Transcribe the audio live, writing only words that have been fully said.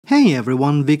Hey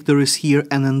everyone, Victor is here,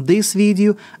 and in this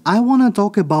video I want to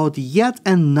talk about yet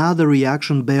another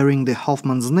reaction bearing the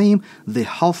Hofmann's name, the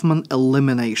Hofmann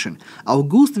Elimination.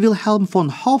 August Wilhelm von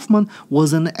Hofmann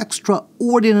was an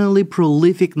extraordinarily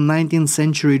prolific 19th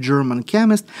century German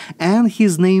chemist, and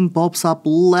his name pops up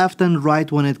left and right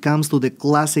when it comes to the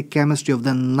classic chemistry of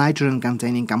the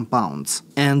nitrogen-containing compounds.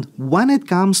 And when it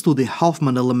comes to the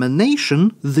Hofmann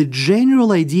Elimination, the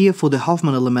general idea for the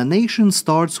Hofmann Elimination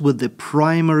starts with the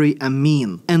primary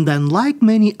amine. And unlike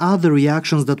many other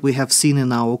reactions that we have seen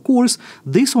in our course,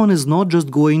 this one is not just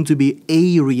going to be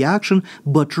a reaction,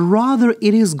 but rather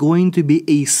it is going to be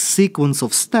a sequence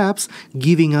of steps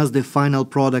giving us the final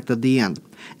product at the end.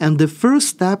 And the first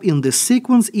step in the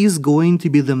sequence is going to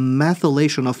be the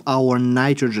methylation of our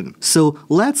nitrogen. So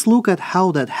let's look at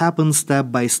how that happens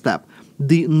step by step.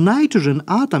 The nitrogen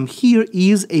atom here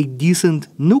is a decent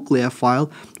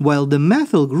nucleophile, while the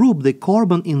methyl group, the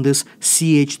carbon in this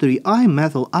CH3I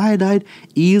methyl iodide,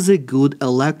 is a good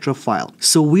electrophile.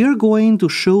 So we are going to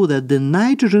show that the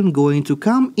nitrogen going to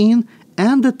come in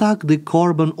and attack the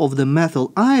carbon of the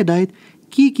methyl iodide,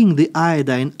 kicking the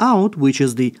iodine out, which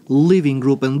is the leaving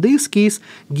group in this case,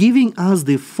 giving us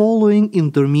the following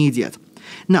intermediate.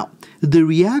 Now, the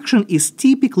reaction is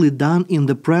typically done in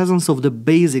the presence of the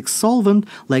basic solvent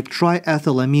like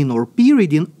triethylamine or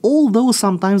pyridine, although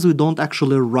sometimes we don't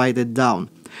actually write it down.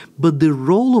 But the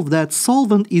role of that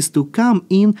solvent is to come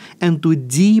in and to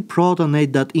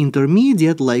deprotonate that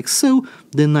intermediate like so.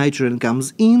 The nitrogen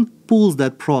comes in, pulls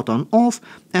that proton off,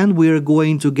 and we are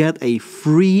going to get a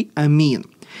free amine.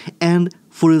 And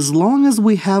for as long as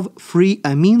we have free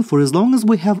amine, for as long as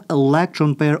we have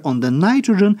electron pair on the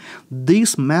nitrogen,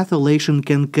 this methylation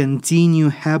can continue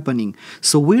happening.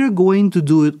 So we're going to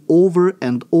do it over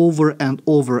and over and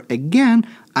over again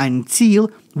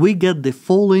until we get the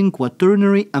following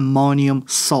quaternary ammonium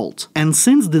salt. And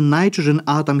since the nitrogen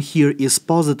atom here is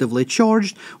positively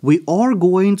charged, we are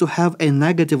going to have a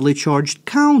negatively charged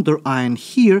counter ion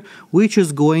here, which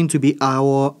is going to be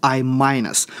our I-,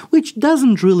 which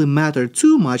doesn't really matter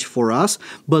too much for us,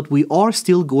 but we are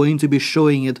still going to be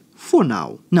showing it for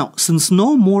now. Now, since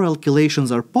no more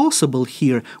alkylations are possible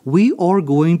here, we are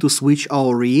going to switch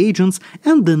our reagents,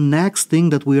 and the next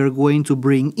thing that we are going to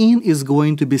bring in is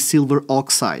going to be silver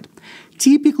oxide.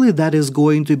 Typically, that is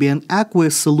going to be an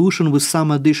aqueous solution with some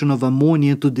addition of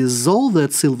ammonia to dissolve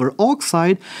that silver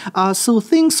oxide, so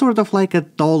think sort of like a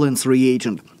Tollens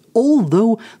reagent.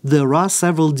 Although there are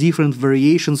several different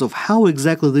variations of how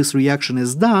exactly this reaction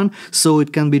is done, so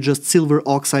it can be just silver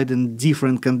oxide in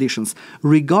different conditions.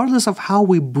 Regardless of how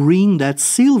we bring that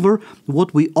silver,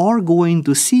 what we are going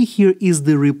to see here is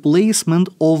the replacement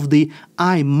of the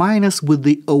I- with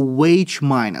the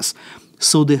OH-.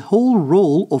 So the whole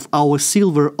role of our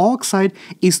silver oxide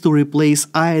is to replace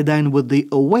iodine with the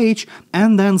OH,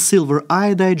 and then silver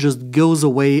iodide just goes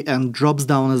away and drops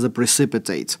down as a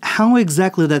precipitate. How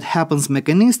exactly that happens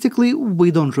mechanistically,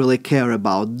 we don't really care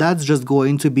about. That's just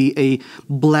going to be a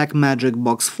black magic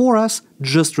box for us.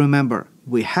 Just remember,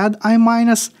 we had I-,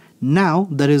 now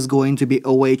that is going to be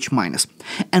OH-.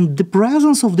 And the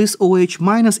presence of this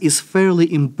OH- is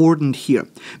fairly important here,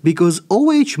 because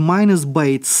OH- by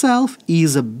itself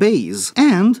is a base.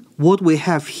 And what we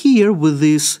have here with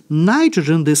this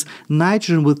nitrogen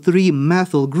with 3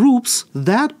 methyl groups,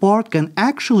 that part can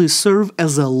actually serve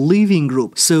as a leaving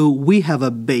group. So we have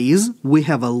a base, we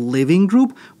have a leaving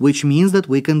group, which means that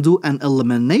we can do an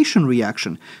elimination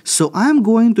reaction. So I'm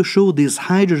going to show these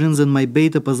hydrogens in my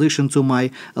beta position to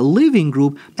my leaving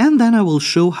group, and then I will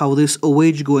show how this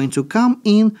OH going to come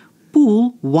in,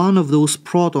 pull one of those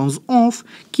protons off,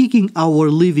 kicking our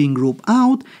leaving group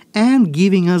out and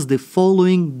giving us the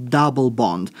following double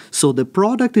bond. So the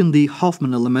product in the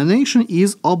Hofmann elimination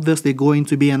is obviously going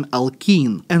to be an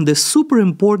alkene. And the super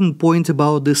important point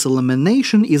about this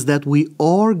elimination is that we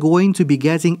are going to be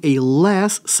getting a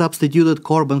less substituted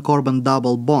carbon-carbon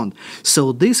double bond.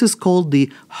 So this is called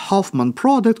the Hofmann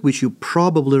product, which you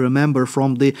probably remember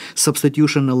from the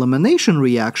substitution elimination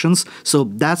reactions, so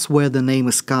that's where the name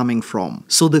is coming from.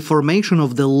 So the formation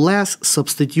of the less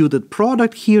substituted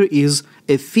product here is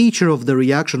a feature of the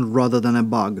reaction rather than a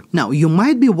bug. Now, you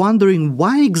might be wondering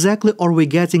why exactly are we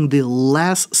getting the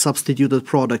less substituted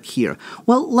product here?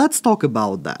 Well, let's talk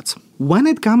about that. When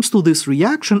it comes to this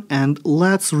reaction, and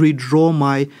let's redraw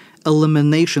my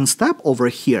elimination step over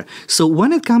here. So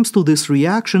when it comes to this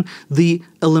reaction, the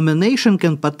elimination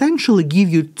can potentially give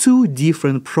you two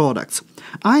different products.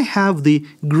 I have the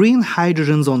green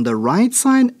hydrogens on the right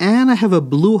side and I have a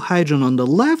blue hydrogen on the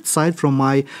left side from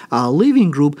my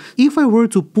leaving group. If I were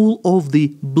to pull off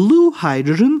the blue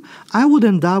hydrogen, I would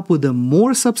end up with a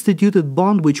more substituted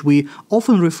bond, which we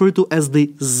often refer to as the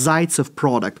Zaitsev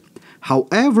product.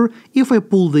 However, if I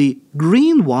pull the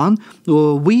green one,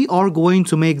 we are going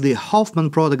to make the Hofmann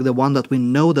product, the one that we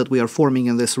know that we are forming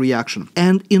in this reaction.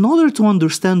 And in order to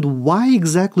understand why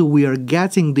exactly we are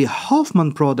getting the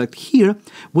Hofmann product here,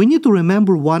 we need to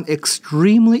remember one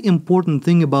extremely important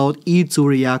thing about E2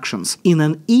 reactions. In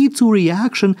an E2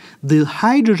 reaction, the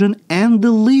hydrogen and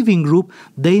the leaving group,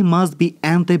 they must be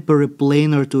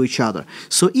anti-periplanar to each other.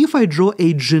 So if I draw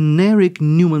a generic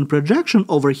Newman projection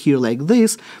over here like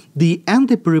this, the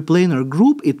anti-periplanar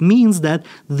group, it means that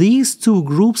these two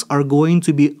groups are going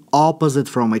to be opposite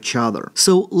from each other.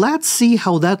 So let's see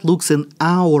how that looks in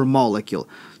our molecule.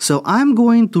 So I'm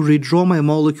going to redraw my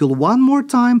molecule one more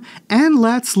time, and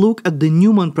let's look at the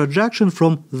Newman projection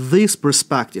from this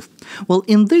perspective. Well,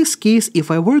 in this case, if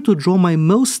I were to draw my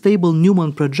most stable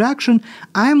Newman projection,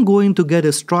 I'm going to get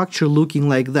a structure looking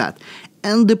like that.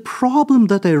 And the problem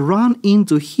that I run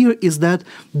into here is that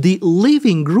the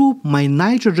leaving group, my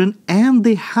nitrogen and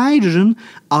the hydrogen,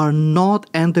 are not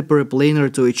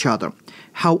anti-periplanar to each other.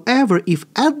 However, if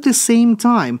at the same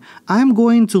time I'm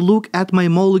going to look at my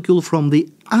molecule from the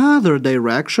other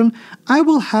direction, I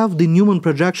will have the Newman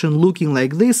projection looking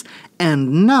like this,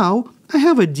 and now I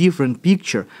have a different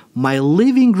picture. My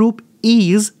leaving group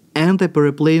is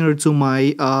anti-periplanar to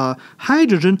my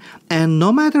hydrogen, and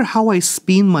no matter how I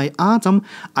spin my atom,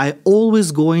 I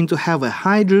always going to have a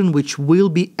hydrogen which will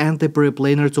be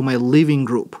anti-periplanar to my leaving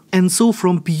group. And so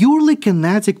from purely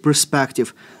kinetic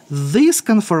perspective, this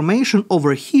conformation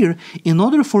over here, in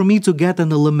order for me to get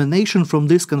an elimination from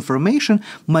this conformation,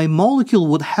 my molecule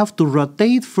would have to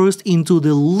rotate first into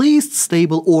the least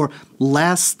stable or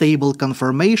less stable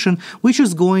conformation, which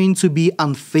is going to be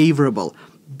unfavorable.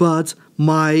 But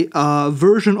my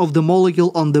version of the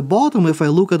molecule on the bottom, if I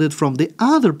look at it from the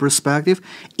other perspective,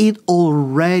 it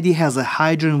already has a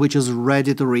hydrogen which is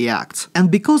ready to react.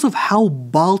 And because of how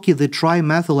bulky the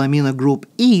trimethylamine group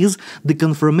is, the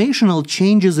conformational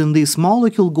changes in this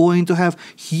molecule going to have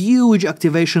huge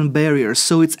activation barriers,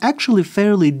 so it's actually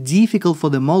fairly difficult for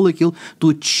the molecule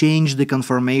to change the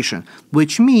conformation,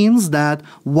 which means that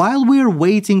while we're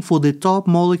waiting for the top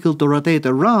molecule to rotate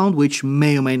around, which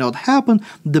may or may not happen,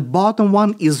 the bottom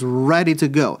one is ready to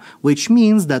go, which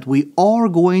means that we are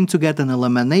going to get an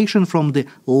elimination from the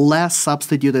less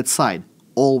substituted side,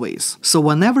 always. So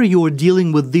whenever you are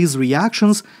dealing with these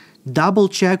reactions, double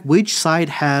check which side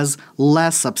has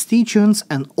less substituents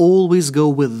and always go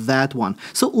with that one.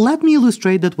 So let me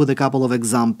illustrate that with a couple of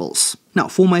examples. Now,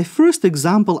 for my first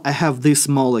example, I have this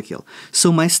molecule.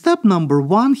 So my step number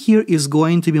one here is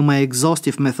going to be my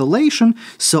exhaustive methylation,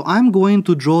 so I'm going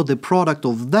to draw the product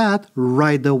of that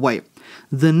right away.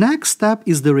 The next step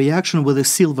is the reaction with the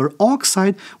silver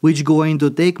oxide, which is going to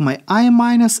take my I-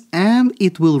 and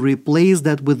it will replace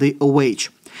that with the OH.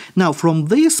 Now, from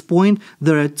this point,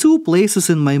 there are two places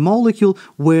in my molecule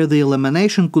where the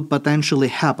elimination could potentially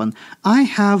happen. I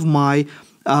have my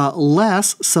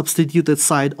less substituted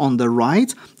side on the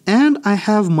right, and I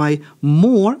have my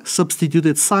more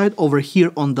substituted side over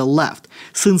here on the left.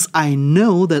 Since I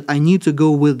know that I need to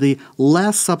go with the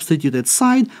less substituted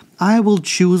side, I will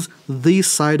choose this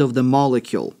side of the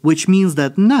molecule, which means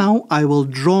that now I will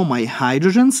draw my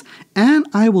hydrogens and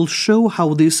I will show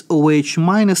how this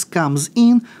OH- comes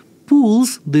in,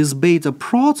 pulls this beta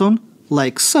proton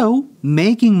like so,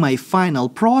 making my final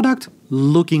product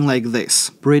looking like this.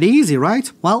 Pretty easy, right?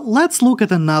 Well, let's look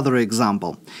at another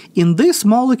example. In this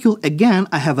molecule, again,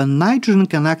 I have a nitrogen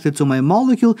connected to my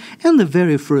molecule, and the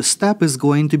very first step is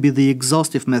going to be the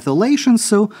exhaustive methylation,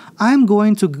 so I'm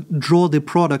going to draw the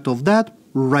product of that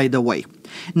right away.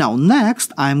 Now,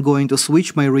 next, I'm going to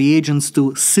switch my reagents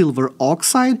to silver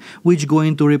oxide, which is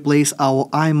going to replace our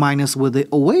I- with the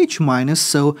OH-,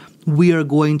 so we are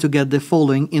going to get the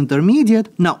following intermediate.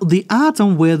 Now, the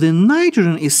atom where the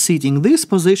nitrogen is sitting this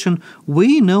position,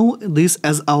 we know this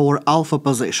as our alpha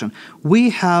position.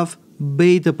 We have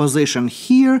beta position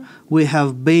here, we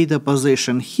have beta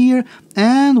position here,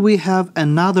 and we have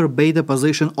another beta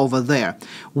position over there.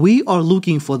 We are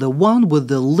looking for the one with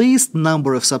the least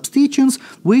number of substituents,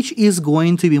 which is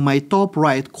going to be my top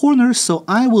right corner, so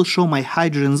I will show my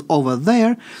hydrogens over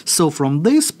there. So from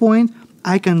this point,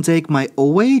 I can take my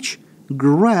OH,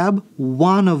 grab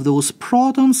one of those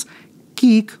protons,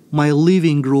 kick my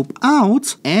leaving group out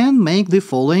and make the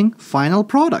following final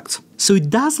product. So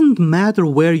it doesn't matter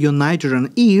where your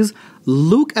nitrogen is,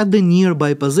 look at the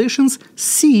nearby positions,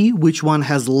 see which one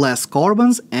has less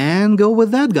carbons and go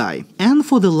with that guy. And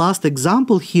for the last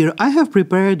example here, I have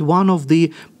prepared one of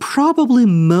the probably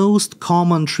most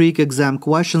common trig exam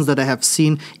questions that I have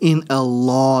seen in a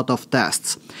lot of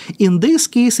tests. In this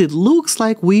case, it looks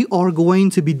like we are going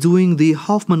to be doing the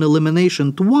Hofmann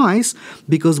elimination twice,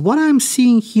 because what I'm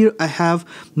seeing here, I have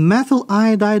methyl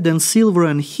iodide and silver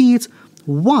and heat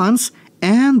once,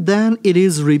 and then it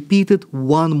is repeated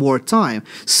one more time.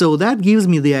 So that gives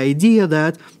me the idea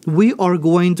that we are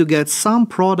going to get some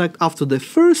product after the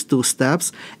first two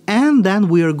steps, and then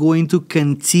we are going to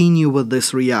continue with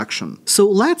this reaction. So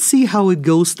let's see how it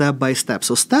goes step by step.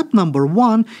 So step number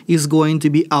 1 is going to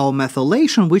be our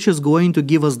methylation, which is going to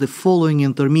give us the following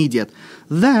intermediate.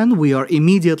 Then we are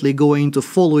immediately going to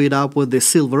follow it up with the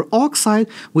silver oxide,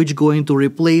 which is going to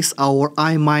replace our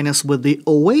I- with the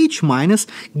OH-,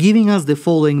 giving us the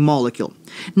following molecule.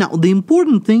 Now, the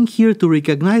important thing here to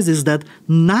recognize is that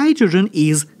nitrogen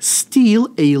is still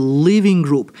a leaving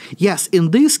group. Yes,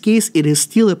 in this case, it is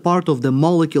still a part of the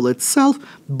molecule itself,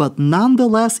 but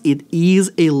nonetheless, it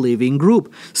is a leaving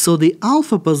group. So the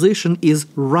alpha position is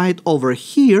right over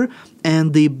here,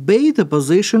 and the beta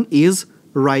position is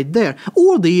right there.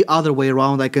 Or the other way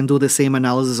around, I can do the same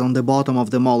analysis on the bottom of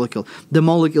the molecule. The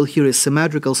molecule here is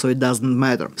symmetrical, so it doesn't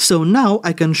matter. So now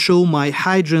I can show my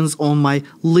hydrogens on my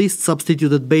least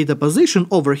substituted beta position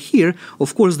over here.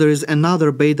 Of course, there is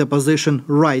another beta position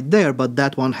right there, but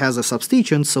that one has a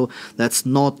substituent, so that's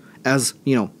not as,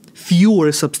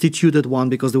 fewer substituted one,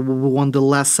 because we want the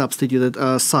less substituted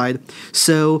side.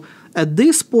 So at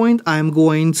this point, I'm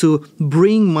going to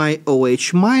bring my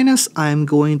OH-, I'm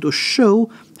going to show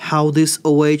how this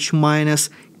OH-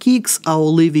 kicks our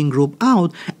leaving group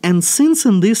out, and since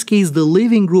in this case the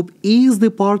leaving group is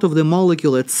the part of the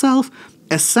molecule itself,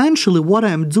 essentially what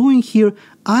I'm doing here,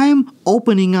 I'm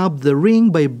opening up the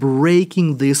ring by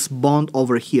breaking this bond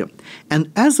over here.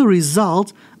 And as a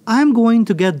result, I'm going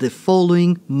to get the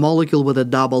following molecule with a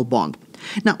double bond.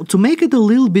 Now, to make it a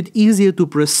little bit easier to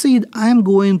proceed, I'm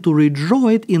going to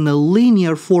redraw it in a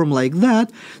linear form like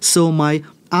that. So my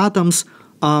atoms,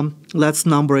 let's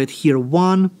number it here,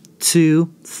 1,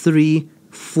 2, 3,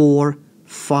 4,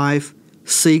 5,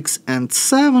 6, and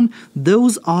 7.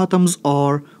 Those atoms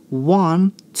are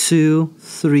 1, 2,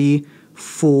 3,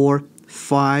 4,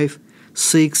 5,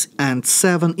 6, and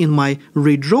 7 in my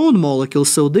redrawn molecule,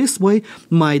 so this way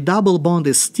my double bond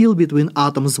is still between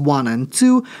atoms 1 and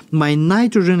 2, my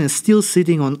nitrogen is still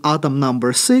sitting on atom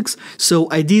number 6, so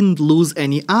I didn't lose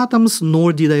any atoms,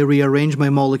 nor did I rearrange my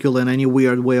molecule in any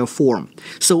weird way or form.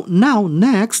 So now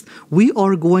next we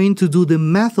are going to do the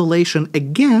methylation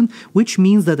again, which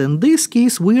means that in this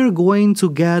case we are going to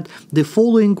get the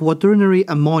following quaternary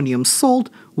ammonium salt,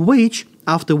 which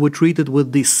after we treat it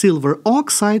with the silver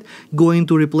oxide, going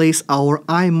to replace our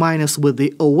I- with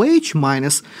the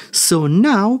OH-. So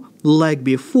now, like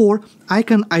before, I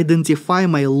can identify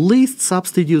my least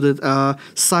substituted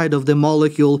side of the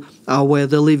molecule where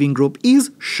the leaving group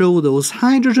is, show those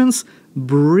hydrogens,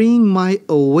 bring my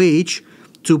OH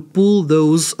to pull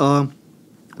those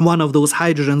one of those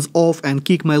hydrogens off and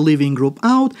kick my leaving group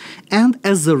out, and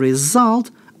as a result,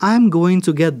 I'm going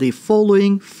to get the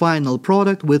following final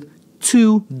product with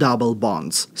 2 double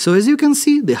bonds. So as you can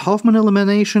see, the Hofmann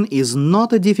elimination is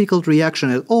not a difficult reaction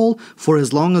at all for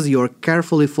as long as you're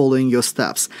carefully following your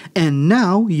steps. And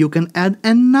now you can add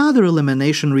another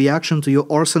elimination reaction to your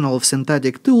arsenal of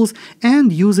synthetic tools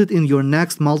and use it in your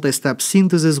next multi-step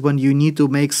synthesis when you need to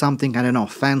make something, I don't know,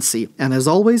 fancy. And as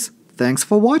always, thanks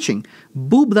for watching.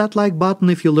 Boop that like button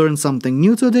if you learned something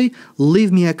new today,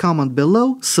 leave me a comment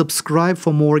below, subscribe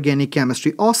for more organic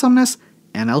chemistry awesomeness,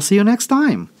 and I'll see you next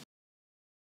time.